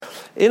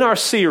In our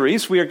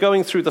series, we are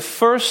going through the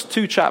first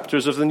 2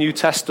 chapters of the New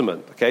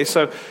Testament. Okay,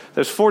 so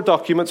there's 4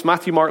 documents,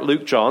 Matthew, Mark,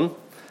 Luke, John.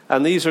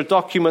 And these are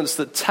documents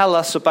that tell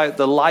us about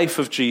the life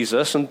of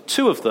Jesus. And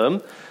 2 of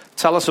them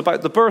tell us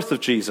about the birth of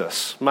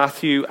Jesus,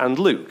 Matthew and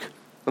Luke.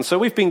 And so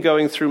we've been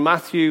going through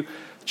Matthew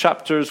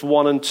chapters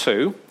 1 and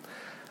 2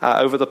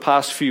 over the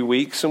past few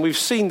weeks. And we've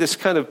seen this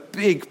kind of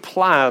big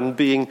plan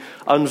being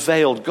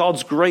unveiled,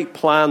 God's great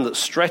plan that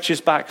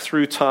stretches back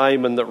through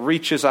time and that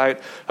reaches out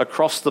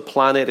across the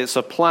planet. It's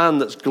a plan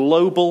that's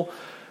global,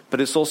 but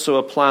it's also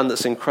a plan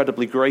that's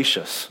incredibly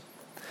gracious.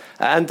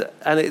 And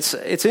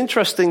it's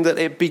interesting that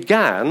it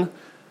began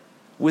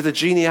with a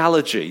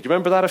genealogy. Do you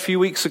remember that a few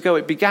weeks ago?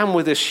 It began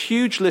with this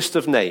huge list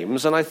of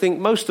names, and I think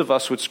most of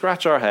us would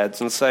scratch our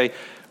heads and say,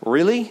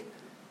 really?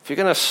 If you're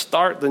going to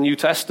start the New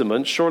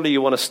Testament, surely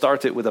you want to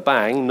start it with a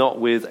bang, not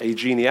with a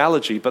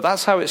genealogy. But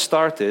that's how it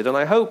started, and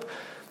I hope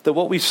that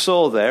what we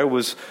saw there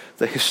was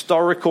the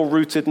historical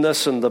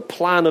rootedness and the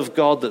plan of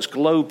God that's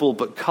global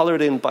but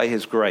colored in by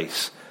his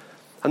grace.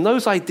 And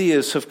those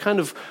ideas have kind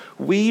of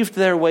weaved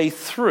their way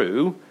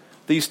through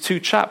these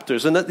 2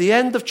 chapters. And at the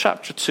end of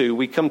chapter 2,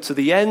 we come to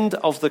the end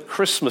of the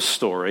Christmas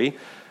story.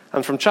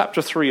 And from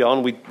chapter 3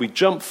 on, we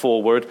jump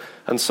forward,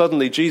 and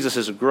suddenly Jesus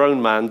is a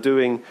grown man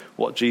doing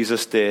what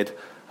Jesus did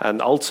and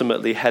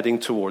ultimately heading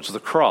towards the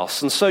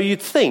cross. And so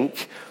you'd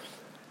think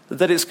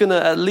that it's going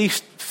to at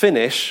least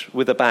finish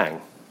with a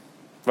bang.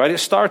 Right? It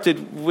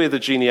started with a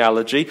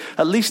genealogy.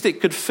 At least it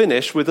could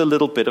finish with a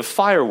little bit of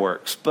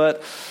fireworks.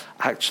 But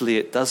actually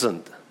it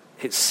doesn't.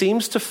 It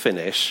seems to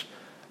finish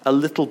a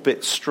little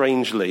bit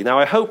strangely. Now,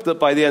 I hope that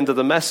by the end of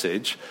the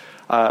message,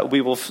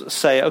 we will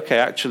say, okay,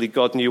 actually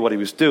God knew what he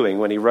was doing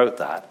when he wrote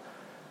that.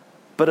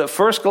 But at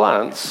first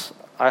glance,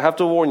 I have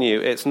to warn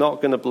you, it's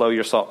not going to blow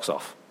your socks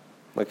off.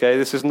 Okay,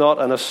 this is not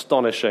an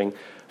astonishing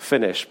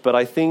finish, but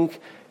I think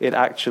it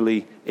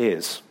actually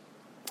is.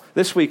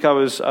 This week I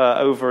was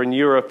over in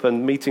Europe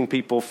and meeting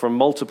people from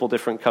multiple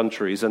different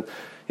countries. And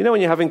you know when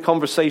you're having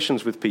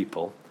conversations with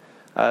people,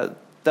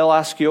 they'll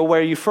ask you, oh, where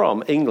are you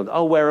from? England.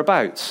 Oh,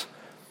 whereabouts?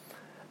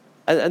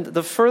 And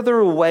the further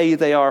away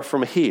they are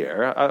from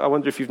here, I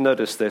wonder if you've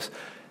noticed this,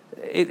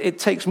 it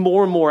takes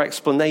more and more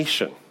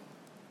explanation.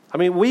 I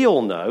mean, we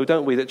all know,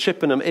 don't we, that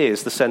Chippenham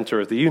is the center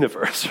of the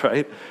universe,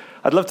 right?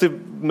 I'd love to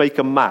make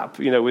a map,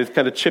 with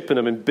kind of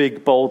Chippenham in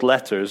big, bold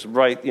letters,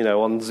 right,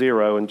 on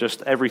 0 and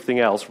just everything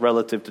else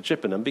relative to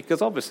Chippenham,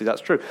 because obviously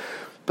that's true.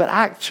 But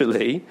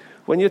actually,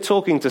 when you're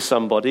talking to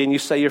somebody and you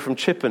say you're from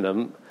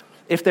Chippenham,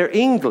 if they're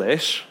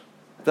English,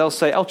 they'll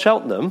say, oh,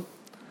 Cheltenham.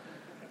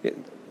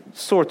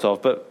 Sort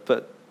of, but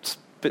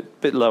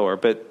bit lower,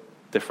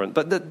 bit different.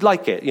 But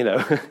like it,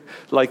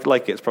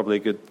 like it's probably a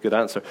good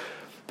answer.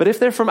 But if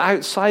they're from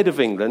outside of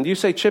England, you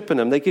say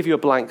Chippenham, they give you a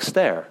blank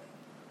stare.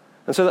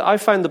 And so I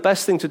find the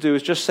best thing to do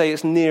is just say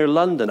it's near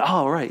London.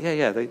 Oh, right,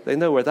 yeah, they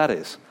know where that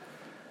is.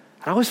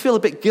 And I always feel a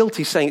bit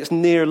guilty saying it's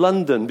near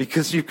London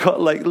because you've got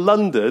like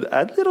London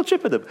and little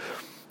Chippenham.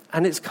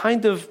 And it's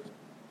kind of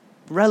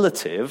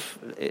relative.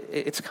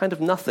 It's kind of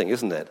nothing,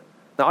 isn't it?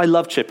 Now, I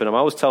love Chippenham. I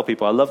always tell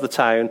people I love the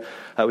town.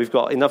 We've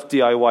got enough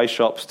DIY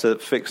shops to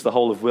fix the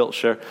whole of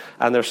Wiltshire,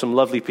 and there's some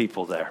lovely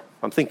people there.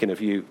 I'm thinking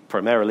of you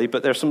primarily,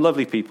 but there's some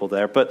lovely people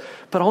there. But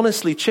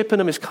honestly,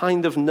 Chippenham is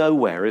kind of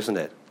nowhere, isn't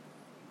it?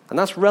 And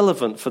that's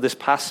relevant for this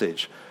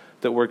passage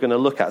that we're going to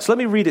look at. So let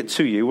me read it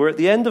to you. We're at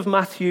the end of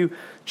Matthew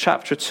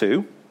chapter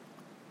 2.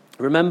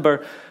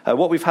 Remember,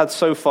 what we've had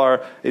so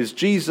far is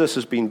Jesus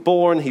has been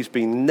born. He's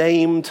been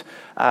named.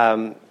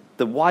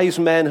 The wise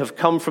men have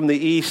come from the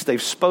east.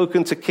 They've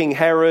spoken to King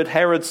Herod.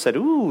 Herod said,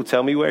 ooh,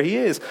 tell me where he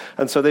is.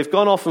 And so they've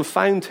gone off and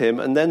found him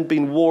and then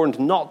been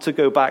warned not to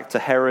go back to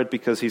Herod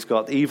because he's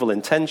got evil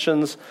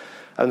intentions.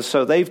 And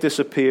so they've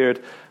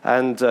disappeared.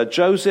 And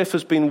Joseph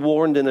has been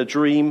warned in a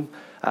dream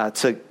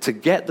to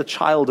get the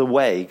child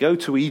away, go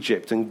to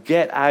Egypt and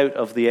get out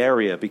of the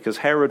area because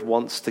Herod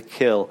wants to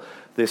kill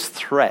this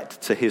threat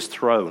to his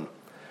throne.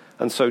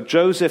 And so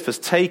Joseph has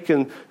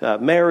taken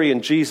Mary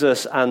and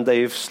Jesus and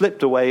they've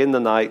slipped away in the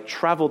night,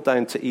 traveled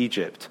down to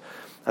Egypt.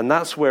 And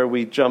that's where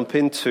we jump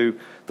into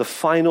the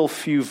final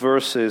few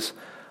verses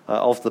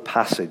of the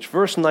passage.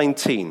 Verse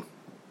 19.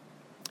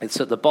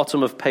 It's at the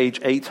bottom of page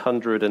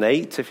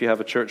 808 if you have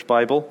a church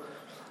Bible.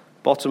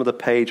 Bottom of the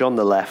page on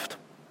the left.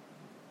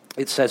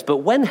 It says, but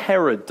when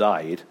Herod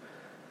died,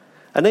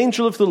 an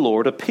angel of the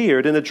Lord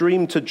appeared in a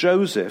dream to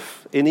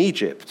Joseph in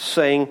Egypt,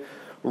 saying,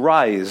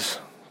 rise,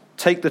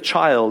 take the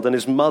child and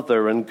his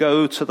mother and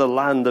go to the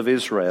land of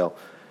Israel,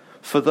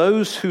 for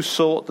those who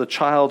sought the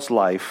child's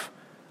life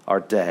are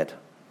dead.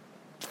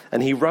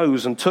 And he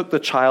rose and took the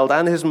child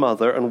and his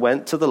mother and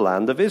went to the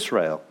land of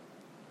Israel.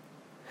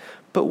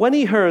 But when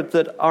he heard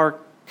that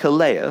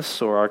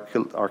Archelaus,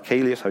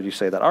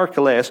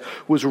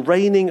 was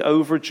reigning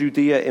over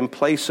Judea in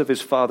place of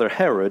his father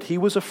Herod, he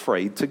was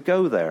afraid to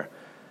go there.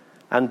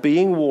 And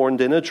being warned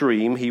in a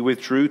dream, he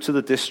withdrew to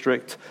the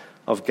district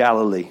of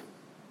Galilee.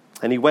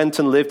 And he went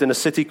and lived in a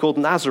city called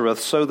Nazareth,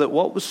 so that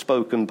what was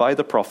spoken by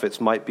the prophets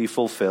might be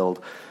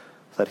fulfilled,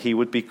 that he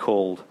would be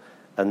called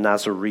a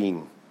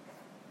Nazarene.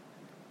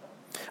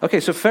 Okay,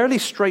 so fairly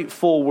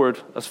straightforward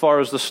as far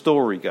as the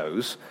story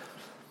goes.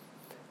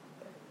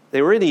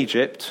 They were in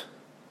Egypt.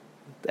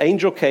 The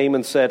angel came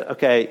and said,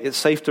 okay, it's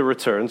safe to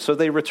return. So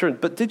they returned.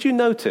 But did you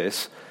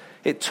notice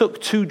it took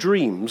 2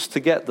 dreams to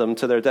get them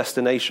to their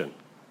destination?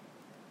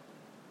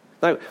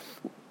 Now,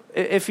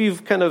 if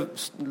you've kind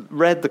of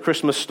read the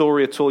Christmas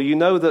story at all, you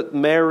know that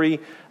Mary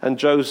and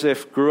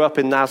Joseph grew up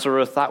in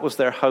Nazareth. That was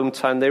their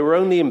hometown. They were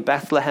only in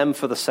Bethlehem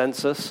for the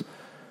census.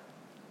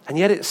 And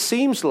yet it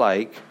seems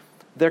like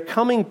they're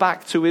coming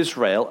back to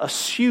Israel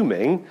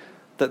assuming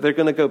that they're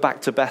going to go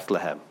back to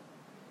Bethlehem.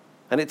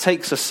 And it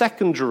takes a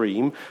second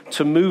dream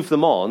to move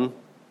them on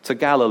to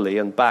Galilee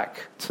and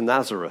back to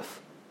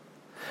Nazareth.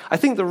 I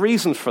think the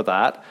reason for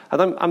that,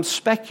 and I'm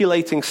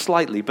speculating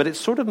slightly, but it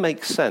sort of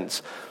makes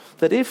sense,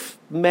 that if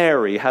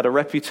Mary had a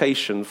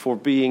reputation for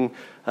being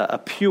a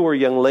pure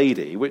young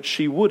lady, which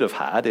she would have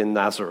had in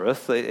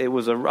Nazareth, it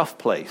was a rough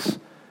place.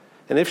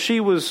 And if she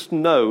was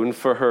known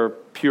for her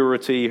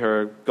purity,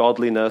 her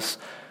godliness,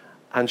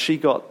 and she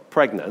got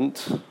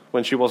pregnant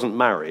when she wasn't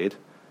married,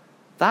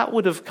 that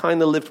would have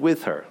kind of lived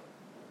with her.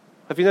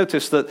 Have you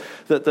noticed that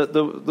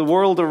the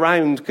world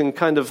around can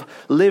kind of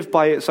live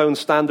by its own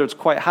standards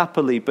quite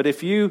happily, but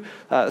if you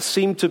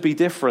seem to be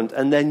different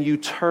and then you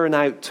turn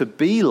out to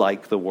be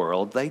like the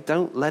world, they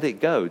don't let it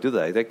go, do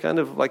they? They're kind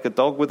of like a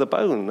dog with a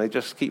bone. They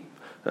just keep,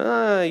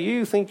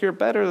 you think you're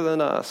better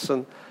than us.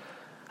 And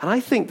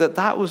I think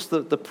that was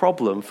the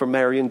problem for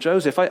Mary and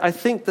Joseph. I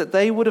think that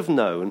they would have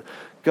known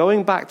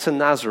going back to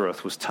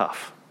Nazareth was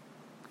tough.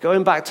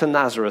 Going back to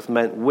Nazareth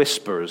meant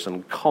whispers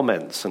and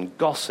comments and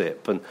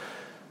gossip and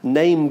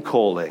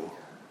name-calling.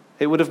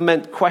 It would have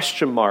meant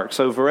question marks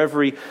over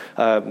every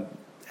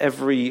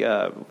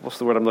what's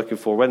the word I'm looking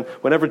for?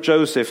 Whenever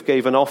Joseph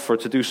gave an offer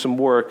to do some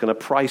work and a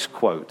price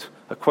quote,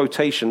 a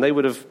quotation, they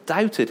would have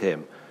doubted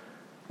him.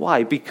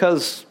 Why?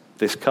 Because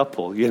this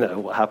couple,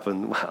 what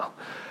happened? Well,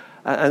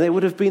 and it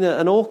would have been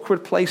an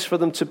awkward place for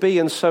them to be,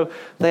 and so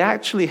they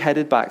actually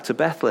headed back to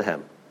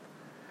Bethlehem.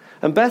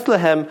 And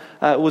Bethlehem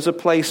was a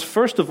place,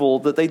 first of all,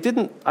 that they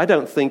didn't, I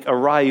don't think,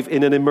 arrive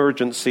in an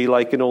emergency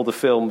like in all the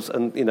films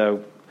and,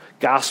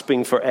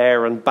 gasping for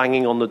air and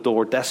banging on the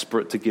door,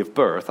 desperate to give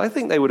birth. I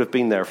think they would have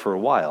been there for a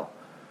while.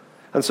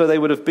 And so they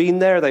would have been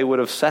there, they would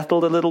have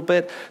settled a little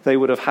bit, they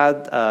would have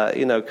had,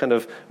 kind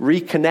of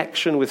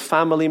reconnection with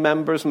family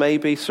members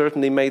maybe,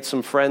 certainly made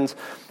some friends.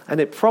 And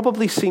it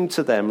probably seemed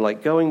to them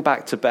like going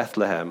back to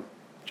Bethlehem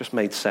just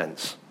made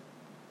sense.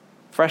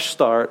 Fresh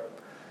start.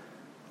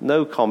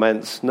 No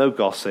comments, no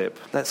gossip.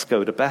 Let's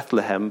go to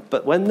Bethlehem.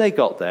 But when they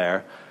got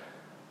there,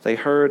 they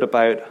heard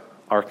about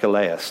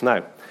Archelaus.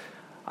 Now,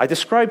 I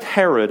described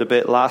Herod a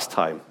bit last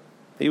time.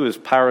 He was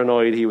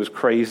paranoid, he was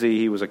crazy,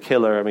 he was a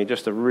killer.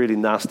 Just a really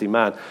nasty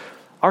man.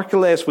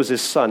 Archelaus was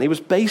his son. He was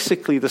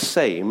basically the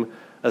same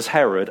as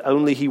Herod,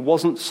 only he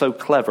wasn't so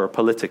clever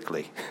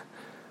politically.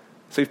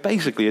 So he's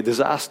basically a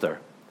disaster.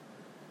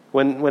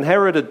 When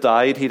Herod had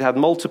died, he'd had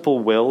multiple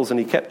wills, and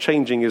he kept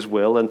changing his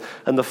will,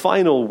 and the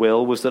final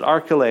will was that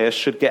Archelaus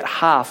should get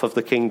half of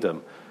the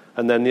kingdom,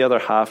 and then the other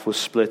half was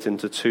split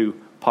into 2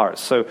 parts.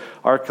 So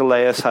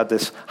Archelaus had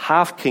this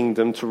half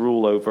kingdom to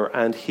rule over,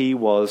 and he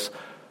was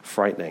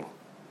frightening.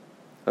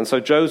 And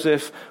so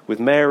Joseph, with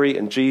Mary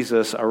and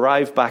Jesus,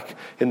 arrive back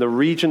in the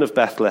region of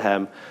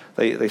Bethlehem.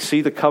 They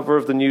see the cover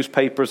of the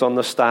newspapers on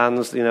the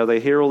stands. They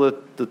hear all the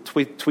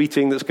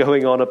tweeting that's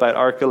going on about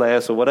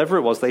Archelaus or whatever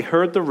it was. They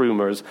heard the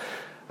rumors,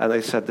 and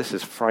they said, this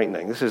is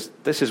frightening.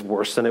 This is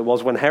worse than it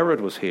was when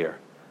Herod was here.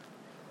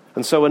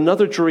 And so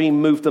another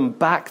dream moved them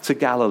back to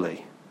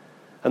Galilee.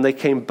 And they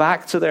came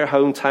back to their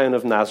hometown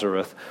of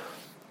Nazareth,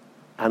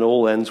 and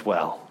all ends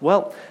well.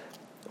 Well,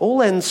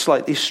 all ends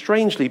slightly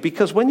strangely,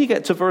 because when you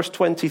get to verse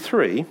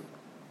 23,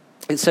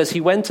 it says,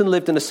 he went and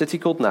lived in a city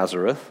called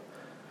Nazareth,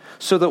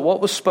 so that what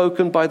was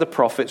spoken by the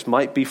prophets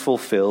might be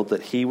fulfilled,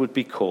 that he would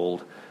be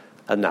called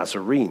a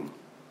Nazarene.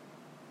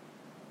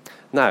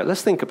 Now,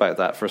 let's think about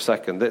that for a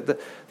second.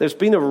 There's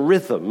been a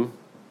rhythm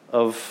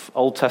of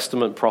Old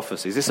Testament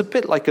prophecies. It's a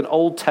bit like an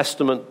Old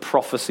Testament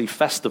prophecy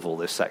festival,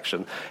 this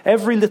section.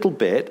 Every little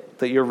bit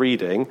that you're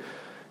reading,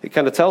 it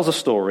kind of tells a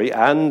story,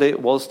 and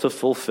it was to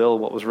fulfill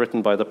what was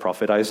written by the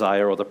prophet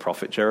Isaiah or the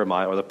prophet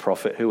Jeremiah or the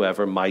prophet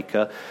whoever,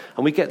 Micah.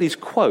 And we get these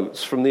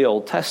quotes from the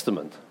Old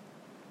Testament.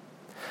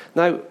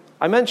 Now,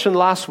 I mentioned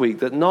last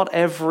week that not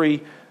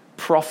every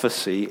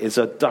prophecy is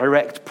a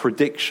direct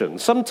prediction.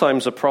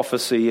 Sometimes a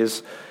prophecy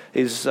is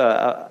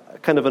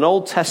kind of an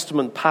Old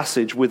Testament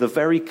passage with a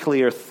very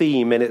clear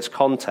theme in its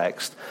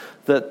context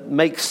that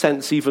makes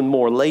sense even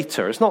more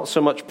later. It's not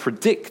so much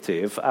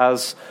predictive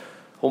as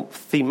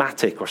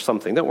thematic or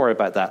something. Don't worry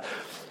about that.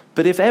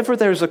 But if ever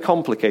there's a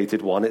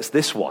complicated one, it's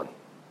this one.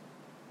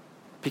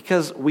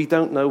 Because we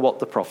don't know what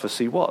the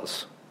prophecy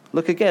was.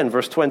 Look again,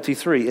 verse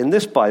 23. In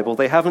this Bible,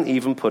 they haven't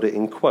even put it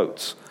in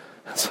quotes.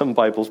 Some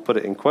Bibles put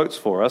it in quotes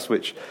for us,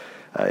 which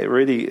it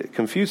really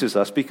confuses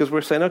us because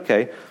we're saying,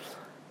 okay,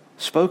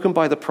 spoken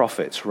by the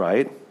prophets,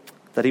 right,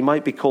 that he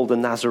might be called a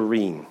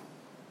Nazarene.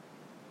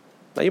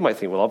 Now you might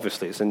think, well,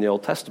 obviously it's in the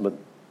Old Testament,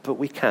 but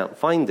we can't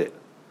find it.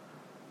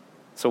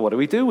 So what do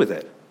we do with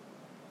it?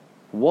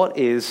 What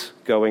is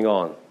going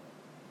on?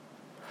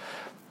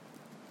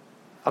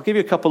 I'll give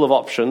you a couple of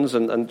options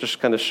and just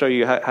kind of show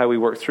you how we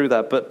work through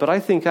that. But I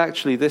think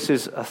actually this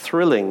is a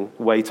thrilling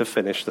way to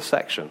finish the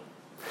section.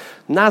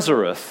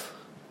 Nazareth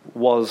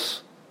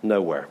was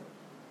nowhere.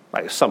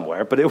 Like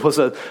somewhere, but it was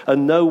a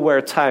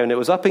nowhere town. It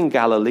was up in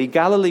Galilee.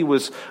 Galilee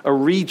was a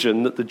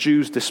region that the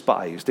Jews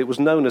despised. It was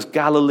known as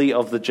Galilee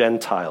of the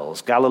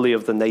Gentiles, Galilee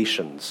of the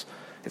nations.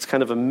 It's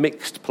kind of a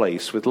mixed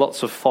place with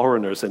lots of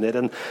foreigners in it,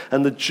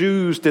 and the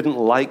Jews didn't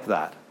like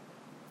that.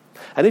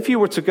 And if you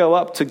were to go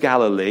up to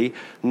Galilee,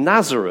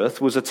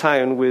 Nazareth was a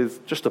town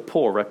with just a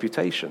poor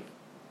reputation.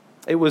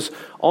 It was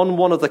on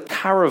one of the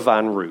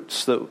caravan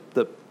routes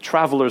that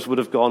travelers would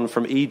have gone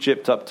from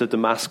Egypt up to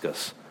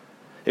Damascus.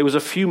 It was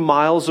a few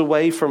miles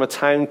away from a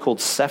town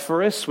called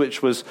Sepphoris,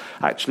 which was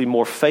actually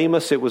more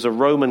famous. It was a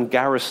Roman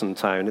garrison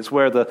town. It's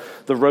where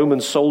the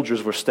Roman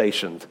soldiers were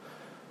stationed.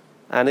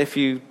 And if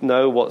you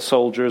know what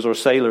soldiers or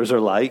sailors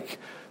are like,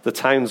 the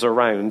towns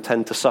around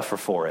tend to suffer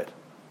for it.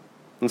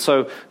 And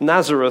so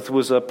Nazareth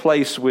was a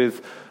place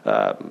with,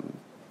 I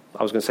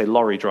was going to say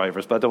lorry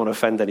drivers, but I don't want to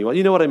offend anyone.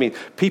 You know what I mean?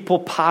 People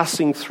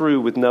passing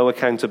through with no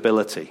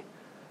accountability.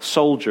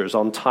 Soldiers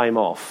on time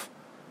off.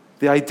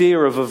 The idea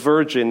of a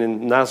virgin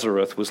in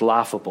Nazareth was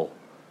laughable.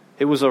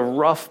 It was a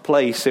rough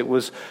place. It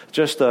was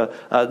just a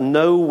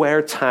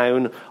nowhere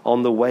town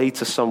on the way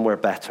to somewhere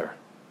better.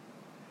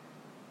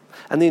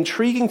 And the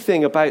intriguing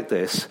thing about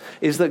this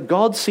is that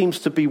God seems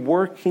to be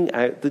working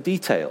out the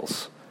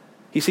details.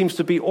 He seems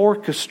to be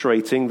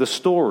orchestrating the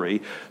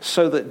story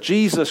so that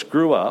Jesus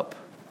grew up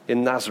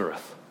in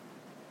Nazareth.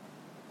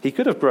 He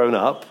could have grown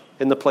up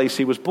in the place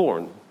he was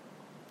born,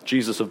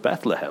 Jesus of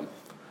Bethlehem,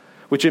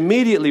 which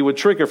immediately would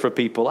trigger for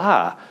people,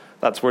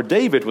 that's where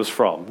David was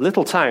from.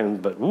 Little town,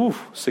 but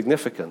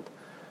significant.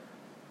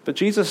 But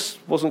Jesus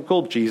wasn't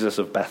called Jesus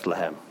of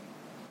Bethlehem.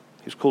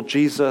 He was called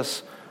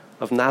Jesus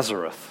of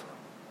Nazareth.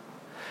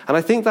 And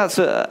I think that's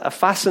a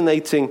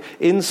fascinating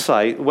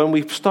insight when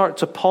we start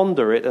to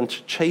ponder it and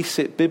to chase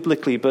it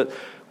biblically. But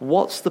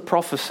what's the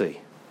prophecy?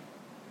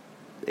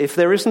 If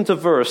there isn't a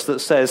verse that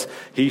says,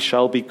 he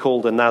shall be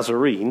called a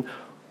Nazarene,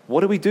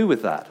 what do we do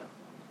with that?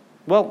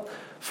 Well,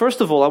 first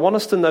of all, I want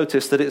us to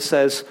notice that it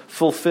says,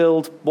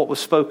 fulfilled what was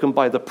spoken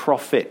by the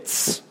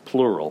prophets,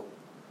 plural.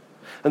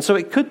 And so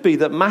it could be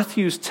that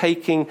Matthew's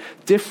taking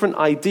different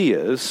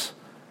ideas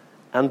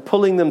and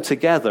pulling them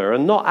together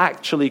and not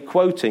actually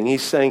quoting.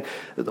 He's saying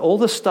that all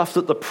the stuff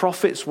that the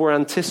prophets were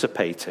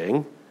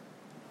anticipating,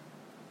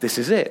 this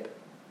is it.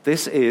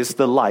 This is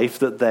the life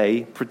that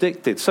they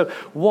predicted. So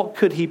what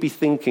could he be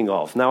thinking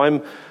of? Now,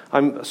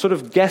 I'm sort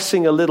of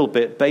guessing a little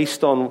bit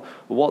based on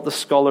what the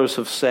scholars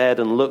have said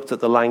and looked at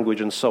the language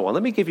and so on.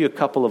 Let me give you a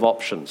couple of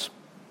options.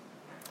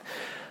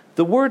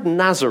 The word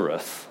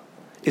Nazareth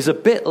is a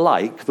bit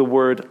like the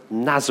word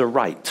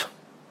Nazarite.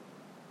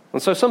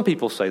 And so some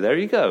people say, there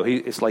you go,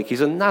 it's like he's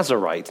a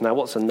Nazarite. Now,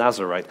 what's a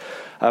Nazarite?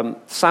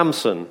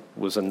 Samson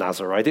was a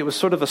Nazarite. It was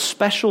sort of a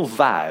special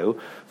vow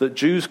that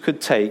Jews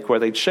could take where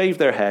they'd shave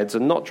their heads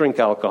and not drink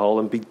alcohol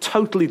and be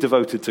totally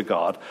devoted to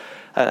God.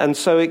 And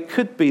so it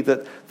could be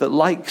that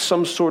like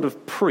some sort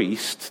of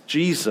priest,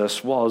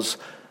 Jesus was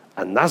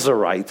a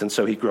Nazarite, and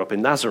so he grew up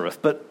in Nazareth.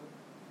 But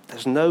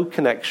there's no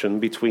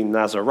connection between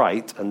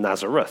Nazarite and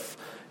Nazareth.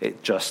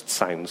 It just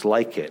sounds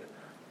like it.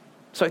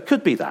 So it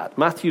could be that.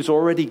 Matthew's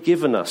already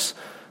given us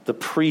the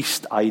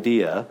priest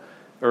idea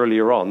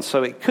earlier on.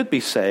 So it could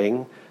be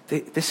saying,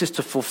 this is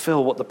to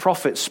fulfill what the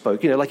prophets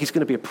spoke, like he's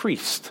going to be a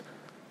priest.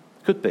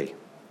 Could be.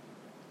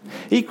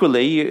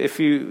 Equally, if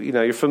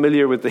you're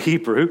familiar with the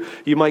Hebrew,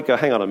 you might go,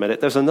 hang on a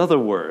minute, there's another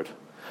word.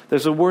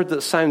 There's a word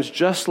that sounds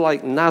just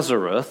like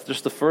Nazareth,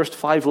 just the first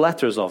 5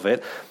 letters of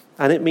it,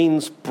 and it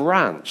means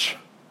branch.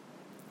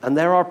 And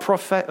there are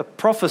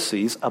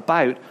prophecies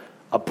about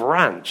a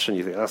branch. And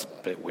you think, that's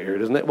a bit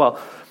weird, isn't it? Well,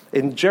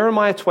 in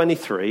Jeremiah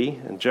 23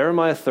 and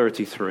Jeremiah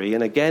 33,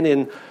 and again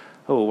in,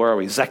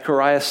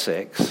 Zechariah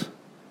 6,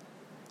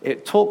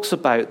 it talks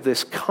about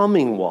this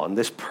coming one,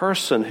 this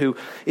person who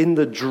in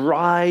the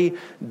dry,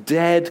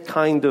 dead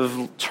kind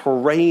of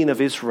terrain of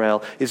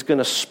Israel is going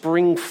to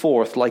spring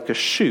forth like a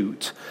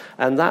shoot,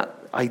 and that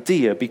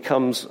idea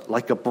becomes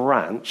like a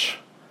branch.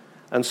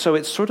 And so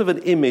it's sort of an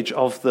image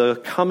of the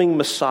coming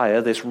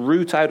Messiah, this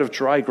root out of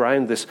dry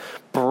ground, this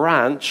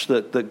branch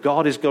that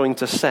God is going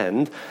to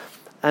send.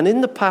 And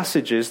in the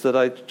passages that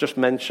I just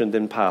mentioned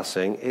in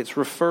passing, it's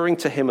referring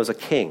to him as a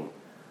king.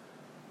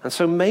 And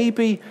so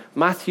maybe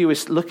Matthew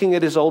is looking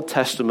at his Old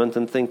Testament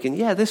and thinking,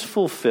 this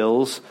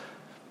fulfills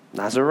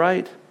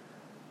Nazarite,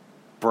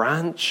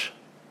 branch.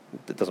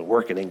 It doesn't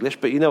work in English,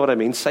 but you know what I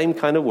mean, same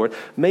kind of word.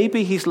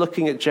 Maybe he's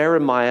looking at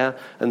Jeremiah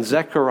and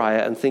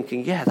Zechariah and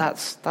thinking,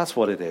 that's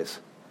what it is.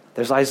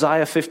 There's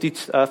Isaiah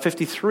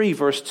 53,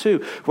 verse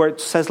 2, where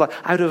it says like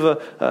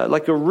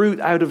a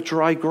root out of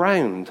dry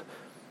ground.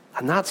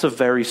 And that's a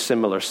very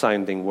similar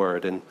sounding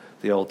word in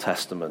the Old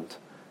Testament,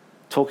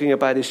 talking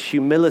about his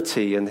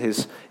humility and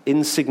his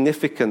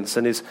insignificance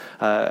and his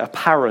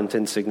apparent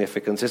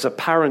insignificance, his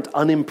apparent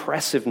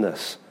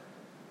unimpressiveness.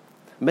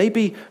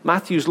 maybe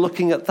Matthew's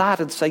looking at that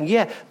and saying,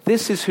 yeah,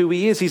 this is who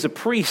he is. He's a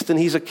priest and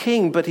he's a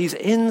king, but he's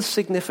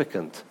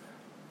insignificant.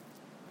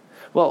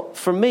 Well,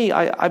 for me,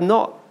 I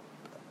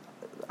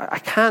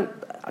can't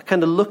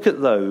kind of look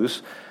at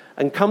those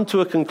and come to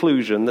a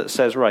conclusion that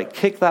says, right,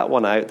 kick that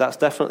one out. That's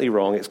definitely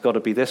wrong. It's got to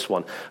be this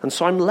one. And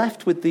so I'm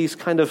left with these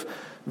kind of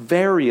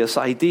various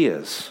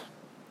ideas.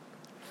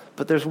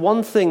 But there's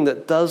one thing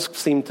that does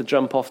seem to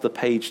jump off the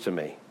page to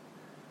me.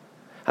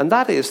 And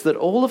that is that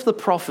all of the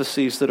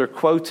prophecies that are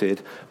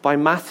quoted by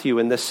Matthew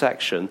in this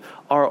section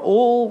are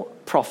all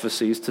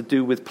prophecies to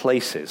do with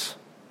places.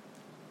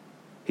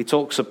 He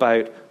talks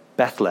about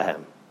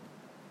Bethlehem.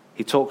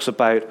 He talks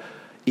about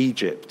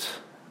Egypt.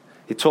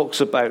 He talks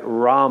about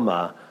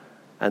Ramah.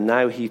 And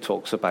now he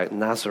talks about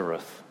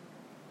Nazareth.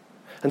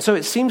 And so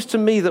it seems to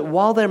me that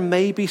while there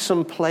may be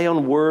some play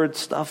on word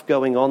stuff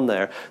going on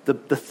there, the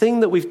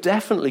thing that we've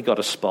definitely got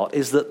to spot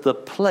is that the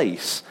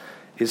place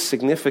is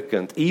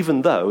significant,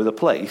 even though the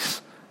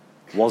place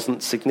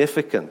wasn't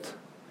significant.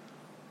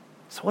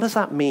 So what does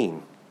that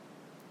mean?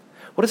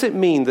 What does it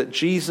mean that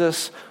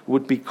Jesus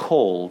would be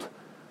called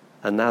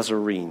a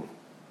Nazarene?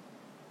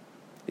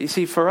 You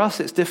see, for us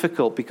it's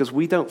difficult because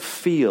we don't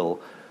feel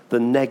the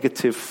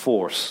negative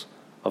force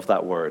of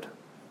that word.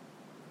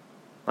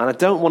 And I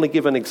don't want to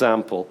give an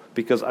example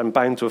because I'm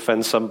bound to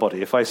offend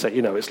somebody if I say,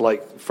 it's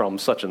like from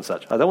such and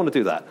such. I don't want to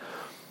do that.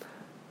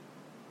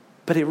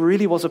 But it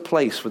really was a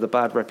place with a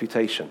bad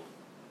reputation.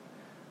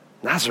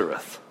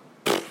 Nazareth.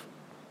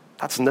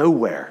 That's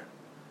nowhere.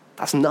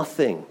 That's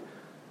nothing.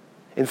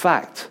 In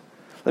fact,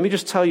 let me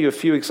just tell you a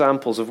few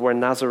examples of where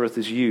Nazareth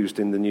is used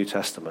in the New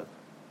Testament.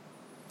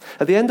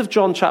 At the end of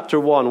John chapter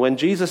 1, when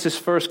Jesus is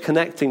first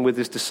connecting with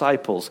his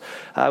disciples,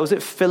 was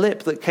it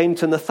Philip that came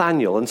to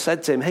Nathanael and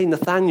said to him, hey,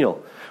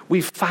 Nathanael,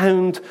 we've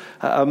found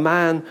a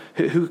man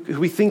who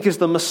we think is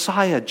the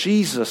Messiah,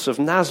 Jesus of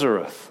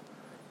Nazareth.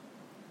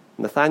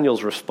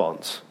 Nathanael's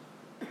response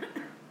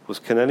was,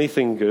 can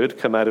anything good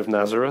come out of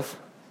Nazareth?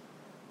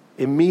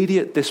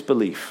 Immediate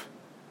disbelief.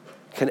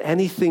 Can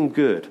anything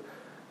good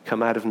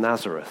come out of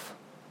Nazareth?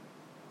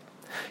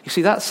 You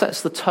see, that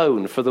sets the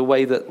tone for the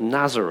way that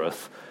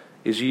Nazareth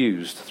is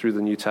used through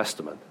the New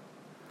Testament.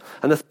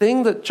 And the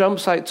thing that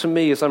jumps out to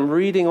me as I'm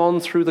reading on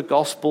through the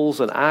Gospels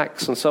and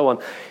Acts and so on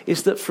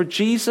is that for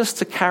Jesus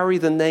to carry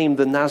the name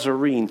the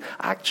Nazarene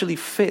actually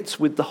fits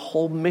with the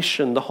whole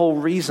mission, the whole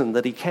reason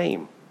that he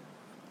came.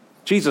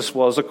 Jesus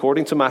was,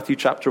 according to Matthew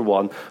chapter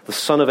 1, the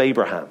son of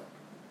Abraham.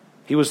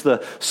 He was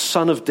the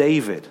son of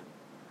David.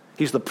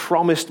 He's the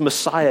promised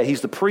Messiah.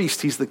 He's the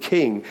priest. He's the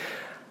king.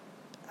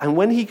 And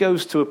when he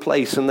goes to a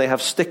place and they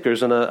have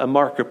stickers and a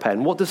marker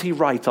pen, what does he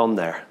write on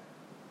there?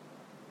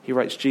 He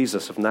writes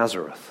Jesus of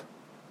Nazareth.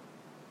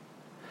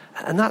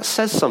 And that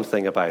says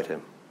something about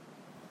him.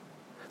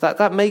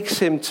 That makes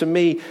him, to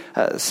me,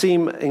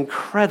 seem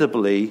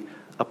incredibly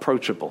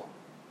approachable.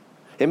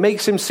 It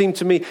makes him seem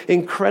to me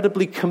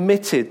incredibly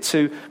committed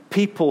to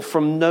people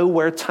from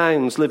nowhere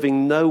towns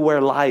living nowhere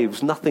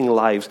lives, nothing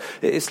lives.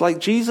 It's like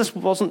Jesus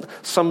wasn't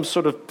some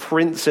sort of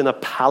prince in a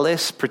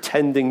palace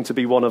pretending to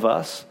be one of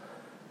us,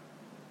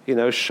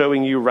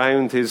 showing you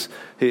around his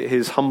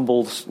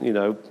humble,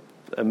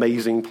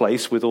 amazing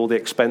place with all the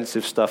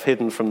expensive stuff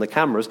hidden from the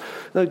cameras.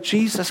 No,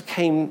 Jesus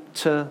came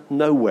to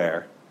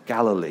nowhere,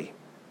 Galilee.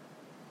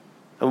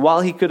 And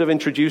while he could have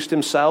introduced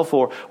himself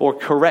or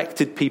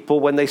corrected people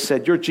when they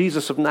said, you're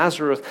Jesus of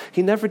Nazareth,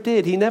 he never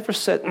did. He never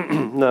said,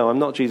 no, I'm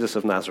not Jesus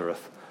of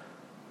Nazareth.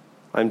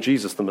 I'm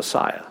Jesus the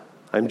Messiah.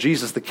 I'm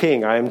Jesus the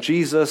King. I am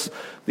Jesus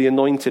the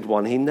Anointed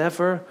One. He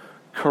never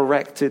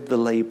corrected the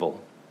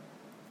label.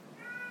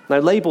 Now,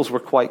 labels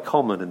were quite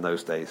common in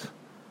those days.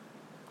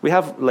 We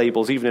have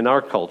labels, even in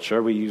our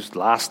culture. We use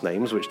last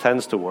names, which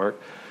tends to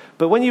work.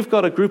 But when you've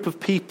got a group of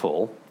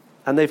people,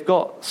 and they've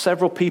got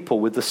several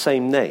people with the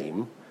same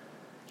name,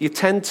 you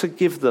tend to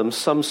give them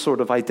some sort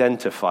of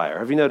identifier.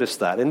 Have you noticed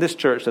that? In this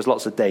church, there's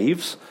lots of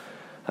Daves,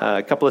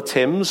 a couple of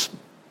Tims,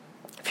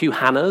 a few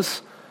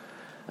Hannahs.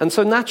 And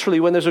so naturally,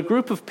 when there's a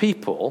group of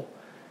people,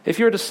 if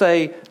you're to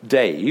say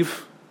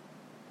Dave,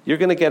 you're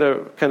going to get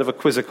a kind of a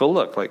quizzical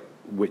look, like,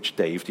 which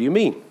Dave do you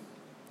mean?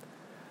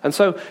 And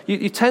so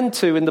you tend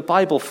to, in the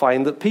Bible,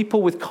 find that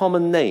people with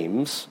common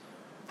names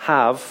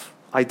have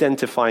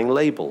identifying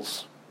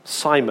labels.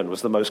 Simon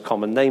was the most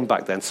common name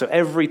back then. So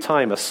every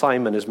time a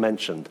Simon is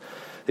mentioned,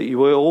 you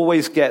will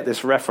always get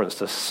this reference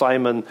to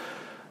Simon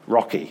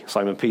Rocky,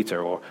 Simon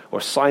Peter,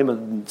 or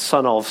Simon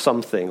son of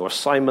something, or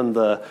Simon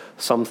the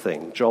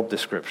something, job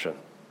description.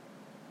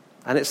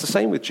 And it's the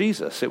same with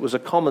Jesus. It was a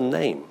common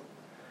name.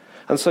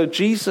 And so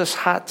Jesus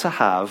had to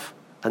have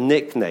a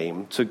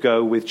nickname to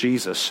go with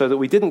Jesus so that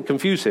we didn't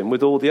confuse him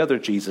with all the other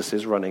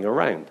Jesuses running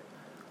around.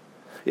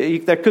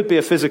 There could be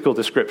a physical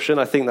description.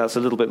 I think that's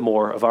a little bit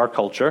more of our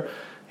culture,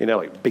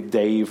 like Big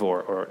Dave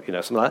or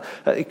something like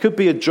that. It could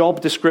be a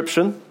job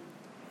description,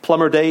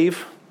 Plumber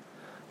Dave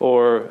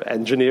or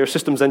engineer,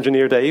 systems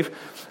engineer Dave.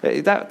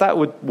 That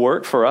would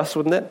work for us,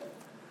 wouldn't it?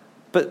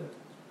 But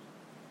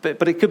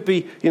it could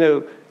be,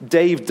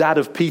 Dave, dad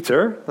of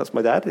Peter. That's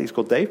my dad. He's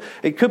called Dave.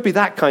 It could be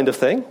that kind of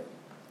thing.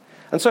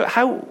 And so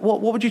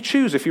what would you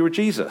choose if you were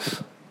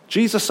Jesus?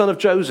 Jesus, son of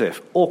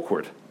Joseph,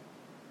 awkward.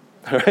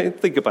 All right?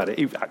 Think about it.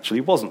 He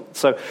actually wasn't.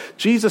 So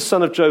Jesus,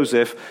 son of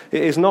Joseph,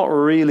 is not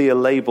really a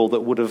label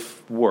that would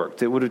have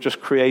worked. It would have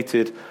just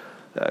created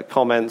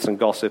comments and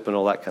gossip and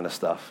all that kind of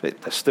stuff. There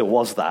still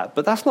was that,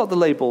 but that's not the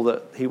label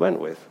that he went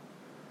with.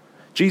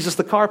 Jesus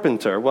the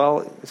carpenter,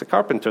 well, he's a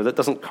carpenter that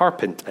doesn't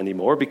carpent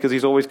anymore because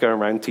he's always going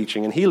around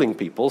teaching and healing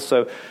people.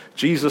 So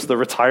Jesus the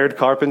retired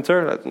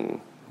carpenter, a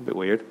bit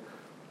weird.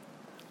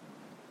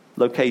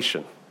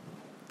 Location.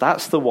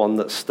 That's the one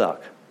that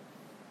stuck.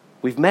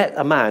 We've met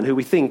a man who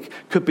we think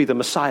could be the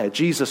Messiah,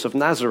 Jesus of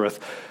Nazareth.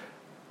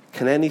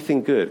 Can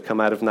anything good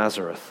come out of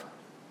Nazareth?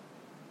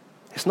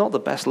 It's not the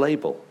best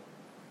label,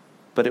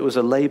 but it was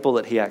a label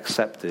that he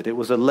accepted. It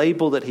was a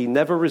label that he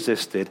never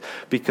resisted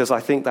because I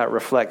think that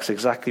reflects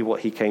exactly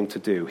what he came to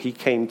do. He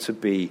came to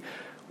be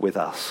with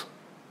us.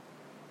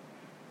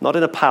 Not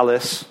in a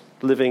palace,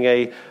 living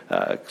a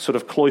sort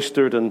of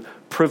cloistered and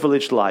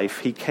privileged life.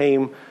 He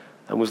came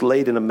and was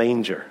laid in a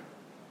manger.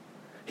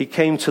 He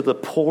came to the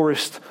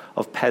poorest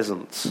of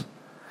peasants.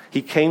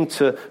 He came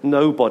to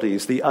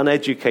nobodies, the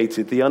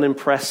uneducated, the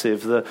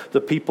unimpressive,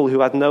 the people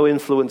who had no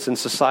influence in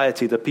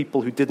society, the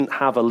people who didn't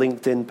have a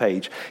LinkedIn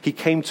page. He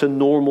came to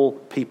normal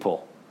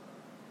people.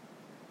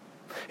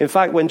 In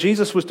fact, when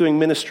Jesus was doing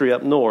ministry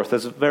up north,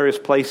 there's various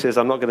places,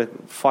 I'm not going to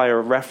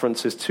fire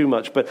references too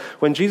much, but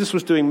when Jesus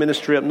was doing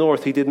ministry up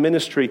north, he did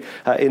ministry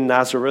in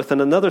Nazareth,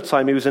 and another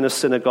time he was in a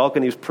synagogue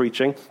and he was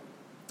preaching.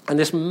 And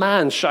this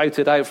man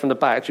shouted out from the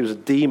back, there was a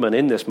demon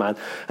in this man,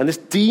 and this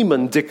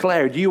demon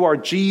declared, "You are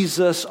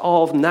Jesus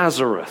of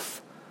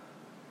Nazareth."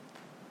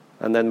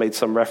 And then made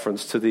some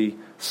reference to the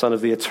Son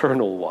of the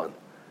Eternal One.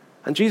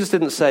 And Jesus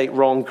didn't say,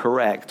 wrong,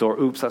 correct, or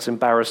oops, that's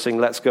embarrassing,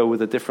 let's go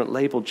with a different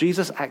label.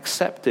 Jesus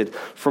accepted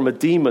from a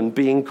demon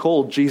being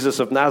called Jesus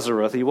of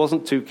Nazareth. He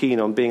wasn't too keen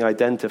on being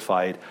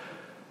identified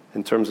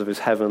in terms of his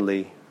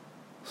heavenly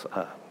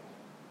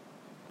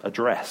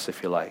address,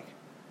 if you like.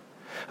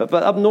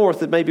 But up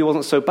north, it maybe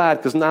wasn't so bad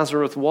because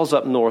Nazareth was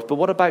up north. But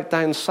what about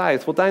down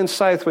south? Well, down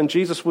south, when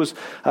Jesus was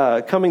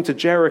coming to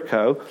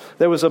Jericho,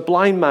 there was a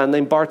blind man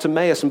named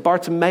Bartimaeus. And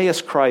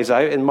Bartimaeus cries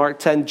out in Mark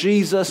 10,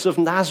 "Jesus of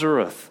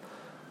Nazareth,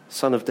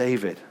 son of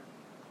David."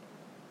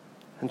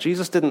 And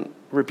Jesus didn't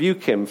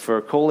rebuke him for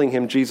calling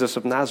him Jesus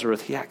of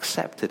Nazareth. He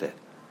accepted it.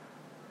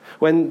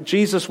 When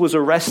Jesus was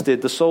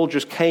arrested, the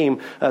soldiers came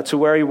to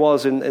where he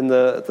was in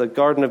the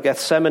Garden of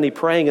Gethsemane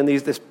praying, and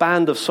this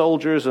band of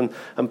soldiers and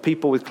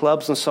people with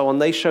clubs and so on,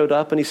 they showed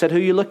up, and he said, "Who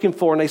are you looking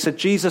for?" And they said,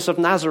 "Jesus of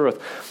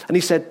Nazareth." And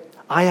he said,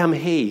 "I am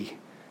he."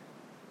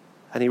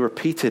 And he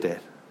repeated it.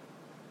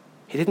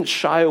 He didn't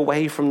shy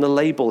away from the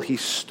label. He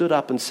stood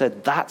up and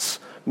said, "That's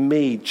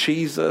me,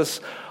 Jesus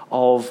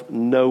of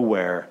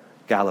nowhere,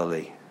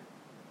 Galilee."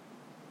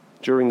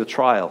 During the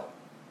trial,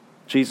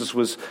 Jesus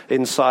was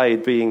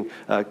inside being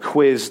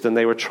quizzed, and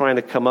they were trying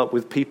to come up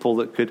with people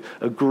that could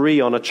agree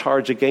on a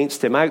charge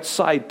against him.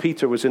 Outside,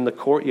 Peter was in the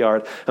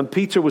courtyard, and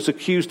Peter was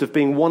accused of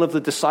being one of the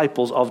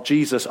disciples of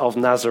Jesus of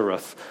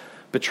Nazareth,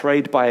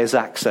 betrayed by his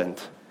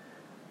accent.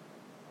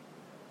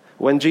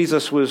 When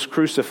Jesus was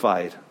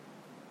crucified,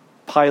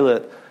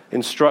 Pilate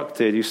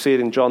instructed, you see it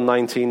in John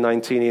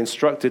 19:19, he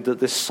instructed that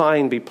this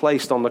sign be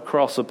placed on the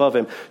cross above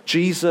him,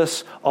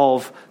 "Jesus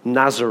of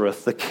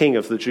Nazareth, the King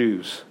of the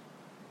Jews."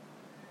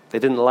 They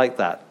didn't like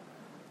that.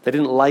 They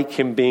didn't like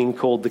him being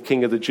called the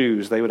King of the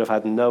Jews. They would have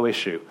had no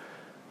issue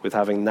with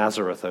having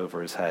Nazareth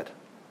over his head.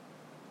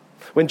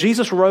 When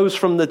Jesus rose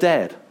from the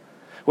dead,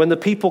 when the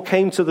people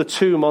came to the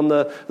tomb on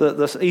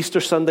the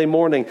Easter Sunday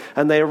morning,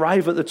 and they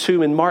arrive at the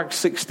tomb in Mark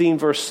 16,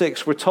 verse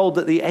 6, we're told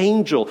that the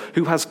angel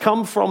who has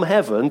come from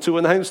heaven to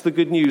announce the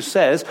good news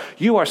says,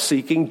 "You are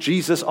seeking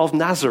Jesus of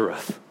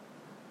Nazareth."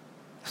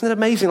 Isn't it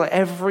amazing? Like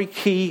every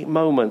key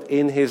moment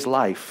in his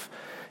life,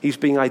 he's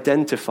being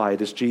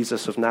identified as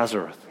Jesus of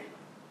Nazareth.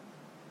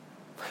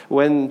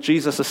 When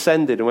Jesus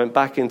ascended and went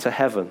back into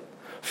heaven,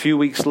 a few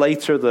weeks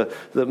later,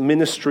 the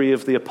ministry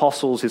of the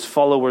apostles, his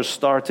followers,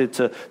 started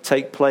to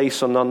take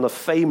place. And on the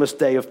famous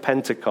day of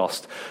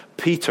Pentecost,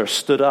 Peter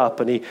stood up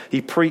and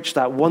he preached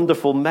that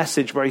wonderful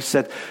message where he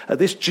said,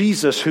 "This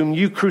Jesus whom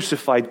you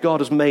crucified,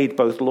 God has made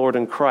both Lord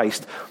and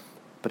Christ."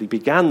 But he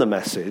began the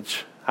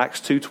message,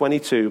 Acts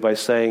 2:22, by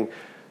saying,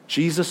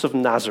 "Jesus of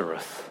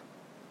Nazareth."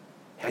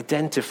 He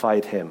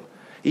identified him.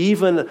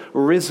 Even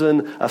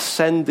risen,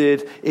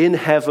 ascended, in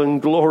heaven,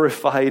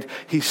 glorified,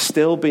 he's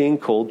still being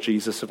called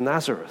Jesus of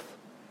Nazareth.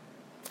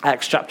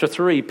 Acts chapter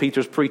 3,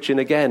 Peter's preaching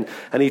again,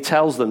 and he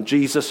tells them,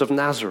 "Jesus of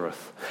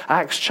Nazareth."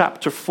 Acts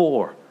chapter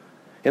 4.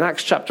 In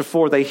Acts chapter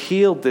 4, they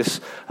healed this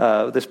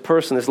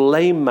person, this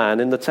lame man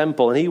in the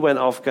temple, and he went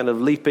off kind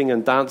of leaping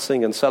and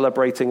dancing and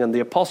celebrating, and the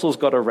apostles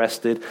got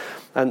arrested.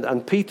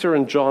 And Peter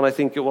and John, I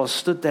think it was,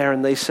 stood there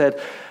and they said,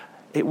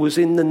 it was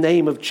in the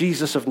name of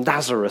Jesus of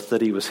Nazareth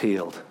that he was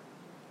healed.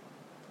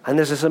 And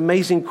there's this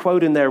amazing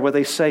quote in there where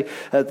they say,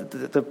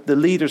 the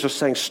leaders are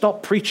saying,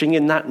 "Stop preaching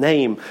in that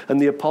name."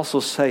 And the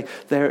apostles say,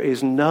 "There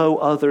is no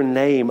other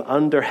name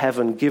under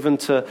heaven given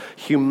to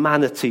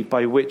humanity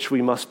by which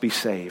we must be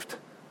saved."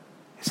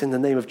 It's in the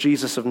name of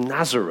Jesus of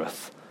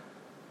Nazareth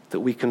that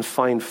we can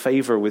find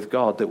favor with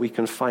God, that we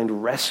can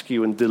find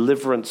rescue and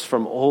deliverance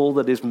from all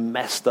that is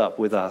messed up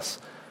with us.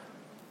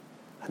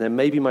 And then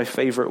maybe my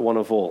favorite one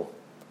of all,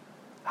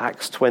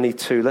 Acts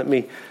 22. Let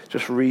me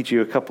just read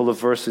you a couple of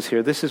verses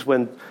here. This is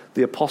when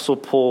the Apostle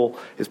Paul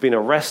has been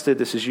arrested.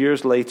 This is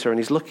years later, and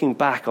he's looking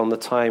back on the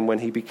time when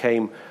he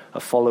became a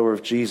follower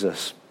of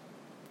Jesus.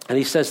 And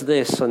he says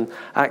this in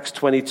Acts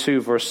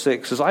 22, verse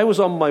 6, "As I was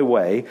on my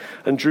way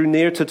and drew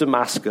near to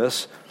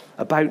Damascus,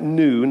 about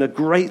noon, a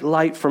great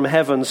light from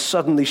heaven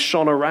suddenly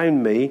shone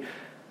around me,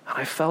 and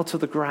I fell to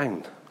the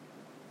ground.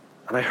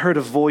 And I heard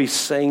a voice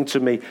saying to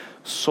me,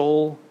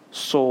 'Saul,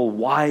 Saul,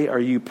 why are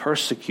you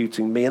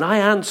persecuting me?' And I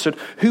answered,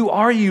 'Who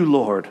are you,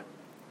 Lord?'"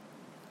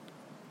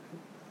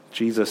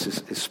 Jesus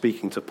is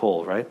speaking to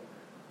Paul, right?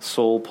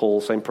 Saul,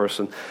 Paul, same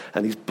person.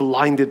 And he's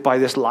blinded by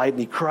this light, and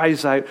he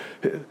cries out,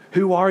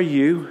 "Who are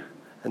you?"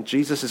 And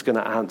Jesus is going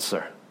to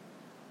answer.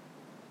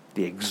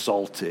 The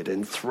exalted,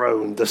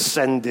 enthroned,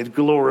 ascended,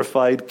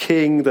 glorified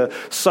King, the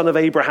Son of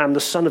Abraham, the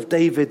Son of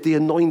David, the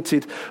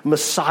anointed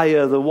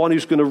Messiah, the one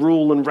who's going to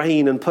rule and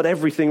reign and put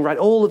everything right.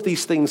 All of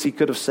these things he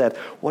could have said.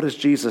 What does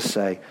Jesus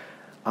say?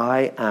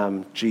 "I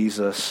am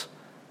Jesus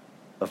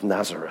of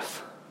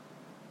Nazareth."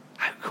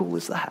 How cool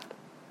is that?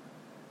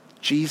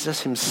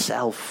 Jesus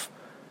himself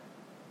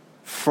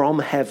from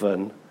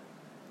heaven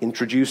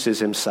introduces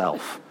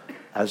himself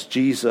as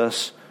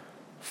Jesus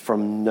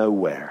from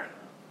nowhere,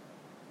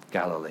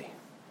 Galilee.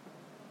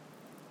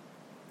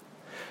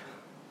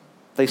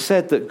 They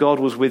said that God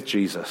was with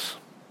Jesus,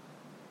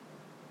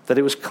 that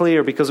it was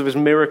clear because of his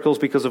miracles,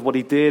 because of what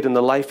he did and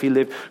the life he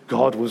lived,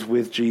 God was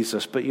with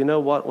Jesus. But you know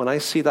what? When I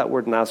see that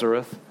word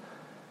Nazareth,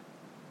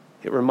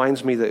 it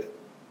reminds me that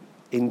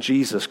in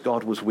Jesus,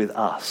 God was with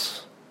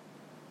us.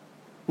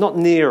 Not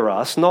near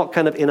us, not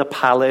kind of in a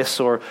palace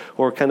or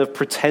kind of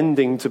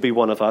pretending to be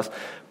one of us,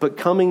 but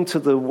coming to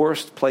the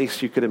worst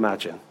place you could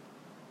imagine.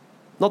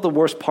 Not the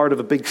worst part of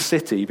a big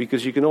city,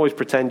 because you can always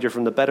pretend you're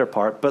from the better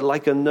part, but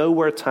like a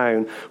nowhere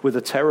town with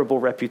a terrible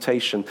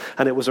reputation.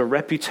 And it was a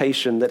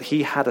reputation that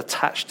he had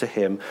attached to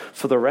him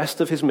for the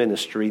rest of his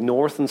ministry,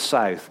 north and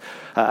south,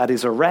 at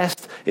his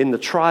arrest, in the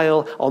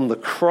trial, on the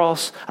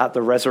cross, at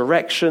the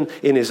resurrection,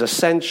 in his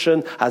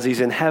ascension, as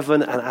he's in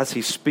heaven, and as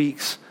he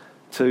speaks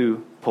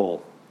to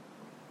Paul.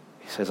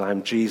 He says, "I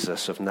am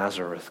Jesus of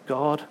Nazareth,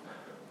 God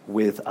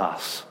with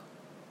us."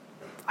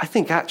 I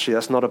think actually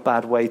that's not a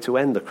bad way to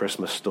end the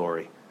Christmas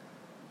story.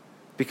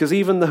 Because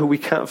even though we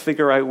can't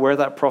figure out where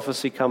that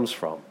prophecy comes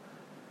from,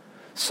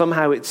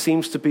 somehow it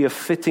seems to be a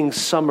fitting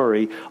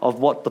summary of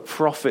what the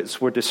prophets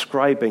were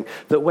describing.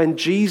 That when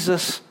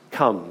Jesus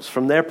comes,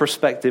 from their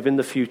perspective in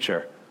the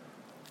future,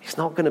 he's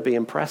not going to be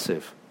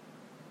impressive.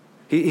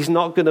 He's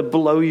not going to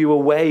blow you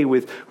away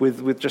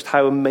with just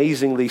how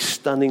amazingly,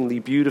 stunningly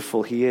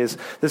beautiful he is.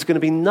 There's going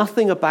to be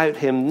nothing about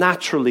him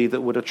naturally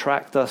that would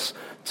attract us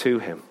to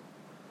him.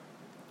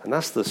 And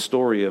that's the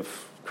story of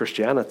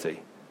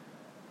Christianity.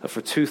 That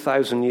for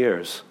 2,000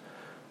 years,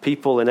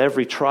 people in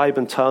every tribe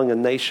and tongue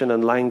and nation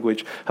and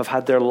language have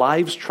had their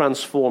lives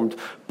transformed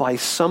by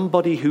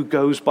somebody who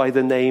goes by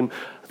the name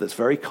that's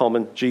very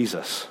common,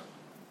 Jesus,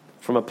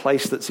 from a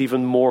place that's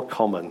even more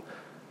common,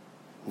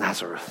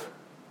 Nazareth.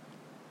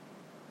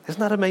 Isn't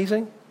that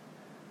amazing?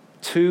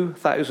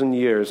 2,000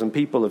 years, and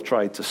people have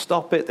tried to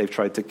stop it, they've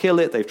tried to kill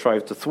it, they've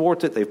tried to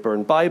thwart it, they've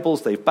burned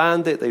Bibles, they've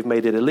banned it, they've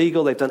made it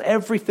illegal, they've done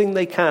everything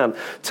they can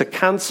to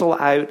cancel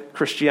out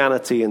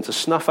Christianity and to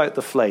snuff out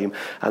the flame,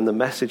 and the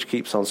message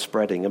keeps on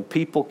spreading, and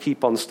people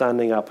keep on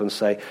standing up and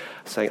saying,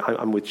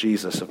 "I'm with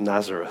Jesus of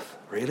Nazareth."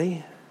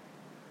 Really?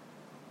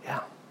 Yeah.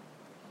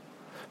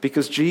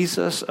 Because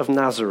Jesus of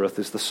Nazareth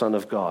is the Son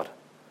of God,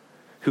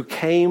 who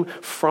came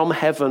from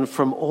heaven,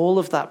 from all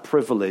of that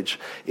privilege,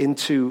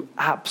 into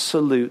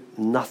absolute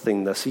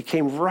nothingness. He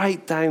came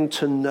right down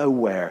to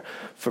nowhere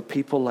for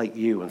people like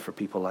you and for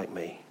people like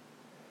me.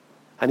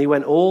 And he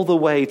went all the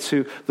way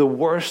to the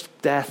worst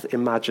death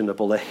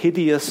imaginable, a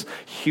hideous,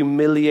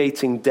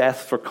 humiliating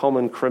death for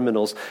common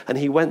criminals. And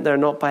he went there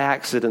not by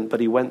accident,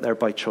 but he went there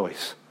by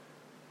choice,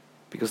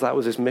 because that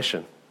was his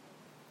mission.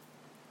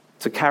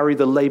 To carry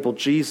the label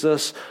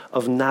Jesus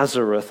of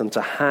Nazareth and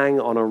to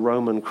hang on a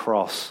Roman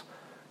cross,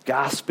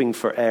 gasping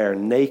for air,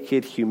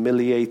 naked,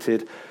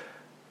 humiliated,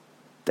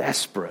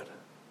 desperate,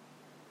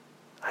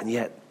 and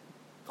yet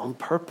on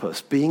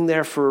purpose, being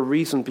there for a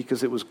reason,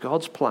 because it was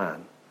God's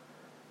plan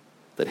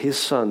that his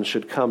Son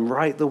should come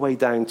right the way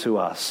down to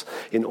us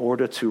in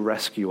order to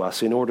rescue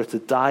us, in order to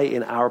die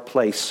in our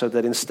place, so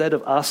that instead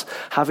of us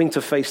having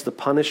to face the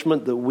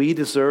punishment that we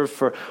deserve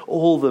for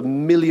all the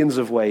millions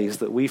of ways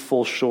that we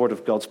fall short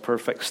of God's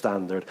perfect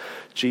standard,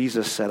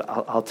 Jesus said,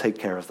 I'll take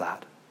care of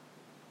that.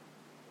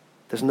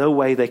 There's no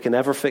way they can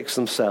ever fix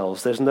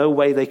themselves. There's no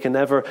way they can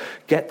ever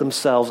get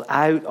themselves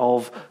out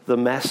of the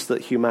mess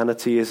that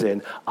humanity is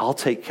in. I'll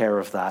take care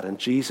of that. And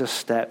Jesus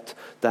stepped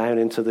down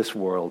into this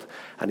world,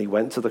 and he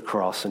went to the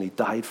cross, and he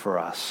died for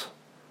us.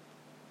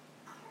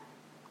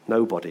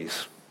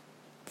 Nobodies.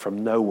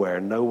 From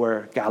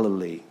nowhere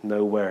Galilee,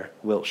 nowhere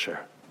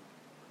Wiltshire.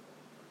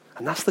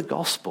 And that's the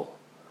gospel.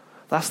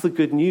 That's the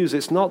good news.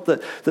 It's not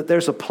that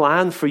there's a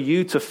plan for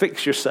you to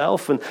fix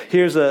yourself, and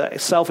here's a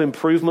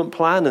self-improvement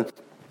plan, and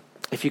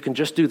if you can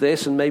just do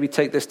this and maybe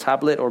take this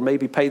tablet or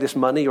maybe pay this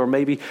money or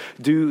maybe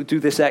do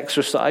this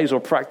exercise or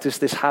practice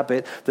this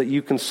habit, that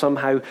you can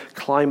somehow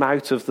climb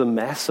out of the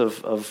mess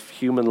of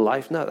human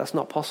life. No, that's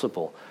not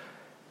possible.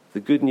 The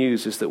good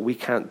news is that we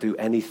can't do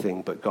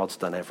anything, but God's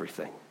done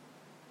everything.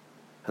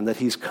 And that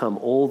he's come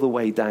all the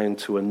way down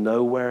to a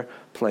nowhere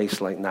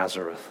place like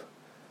Nazareth.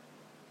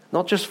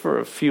 Not just for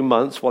a few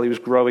months while he was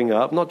growing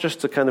up, not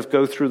just to kind of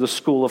go through the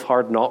school of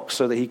hard knocks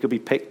so that he could be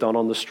picked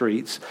on the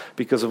streets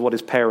because of what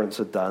his parents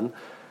had done,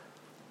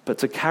 but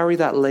to carry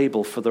that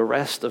label for the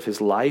rest of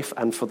his life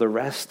and for the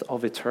rest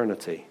of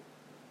eternity.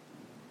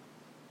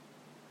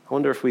 I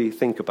wonder if we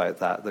think about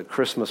that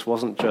Christmas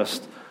wasn't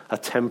just a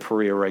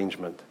temporary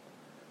arrangement.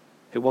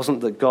 It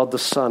wasn't that God the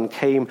Son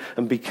came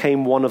and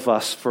became one of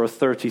us for a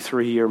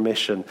 33-year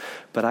mission,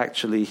 but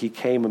actually he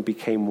came and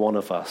became one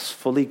of us,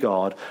 fully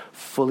God,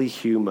 fully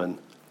human,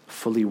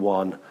 fully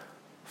one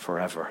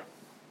forever.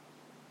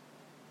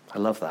 I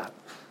love that.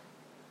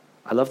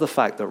 I love the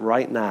fact that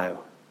right now,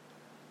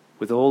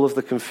 with all of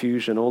the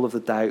confusion, all of the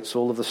doubts,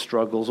 all of the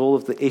struggles, all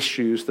of the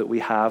issues that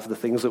we have, the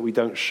things that we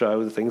don't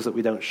show, the things that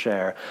we don't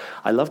share,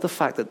 I love the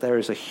fact that there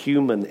is a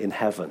human in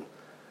heaven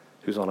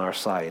who's on our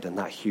side, and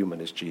that human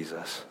is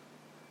Jesus.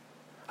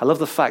 I love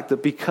the fact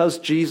that because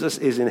Jesus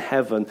is in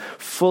heaven,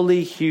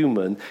 fully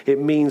human, it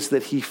means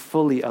that he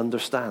fully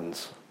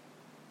understands.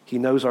 He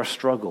knows our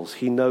struggles.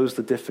 He knows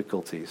the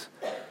difficulties.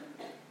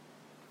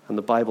 And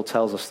the Bible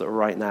tells us that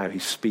right now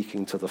he's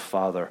speaking to the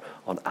Father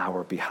on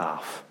our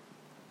behalf.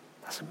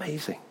 That's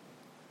amazing.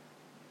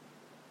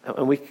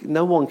 And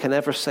no one can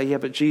ever say, yeah,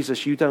 but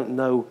Jesus, you don't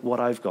know what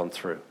I've gone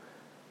through.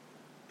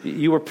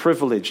 You were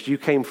privileged. You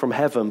came from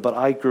heaven, but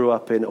I grew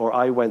up in, or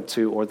I went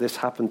to, or this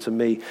happened to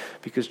me.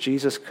 Because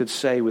Jesus could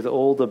say with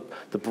all the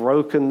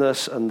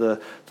brokenness and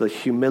the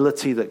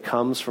humility that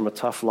comes from a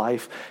tough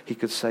life, he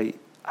could say,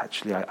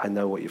 actually, I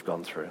know what you've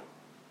gone through.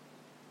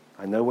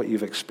 I know what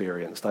you've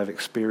experienced. I've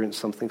experienced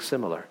something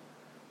similar.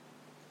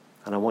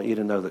 And I want you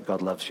to know that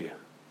God loves you.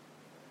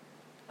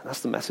 And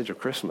that's the message of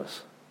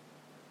Christmas.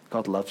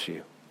 God loves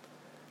you.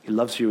 He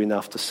loves you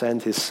enough to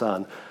send his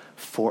Son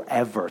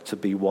forever to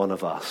be one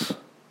of us,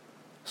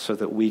 so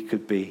that we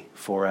could be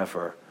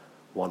forever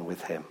one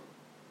with him.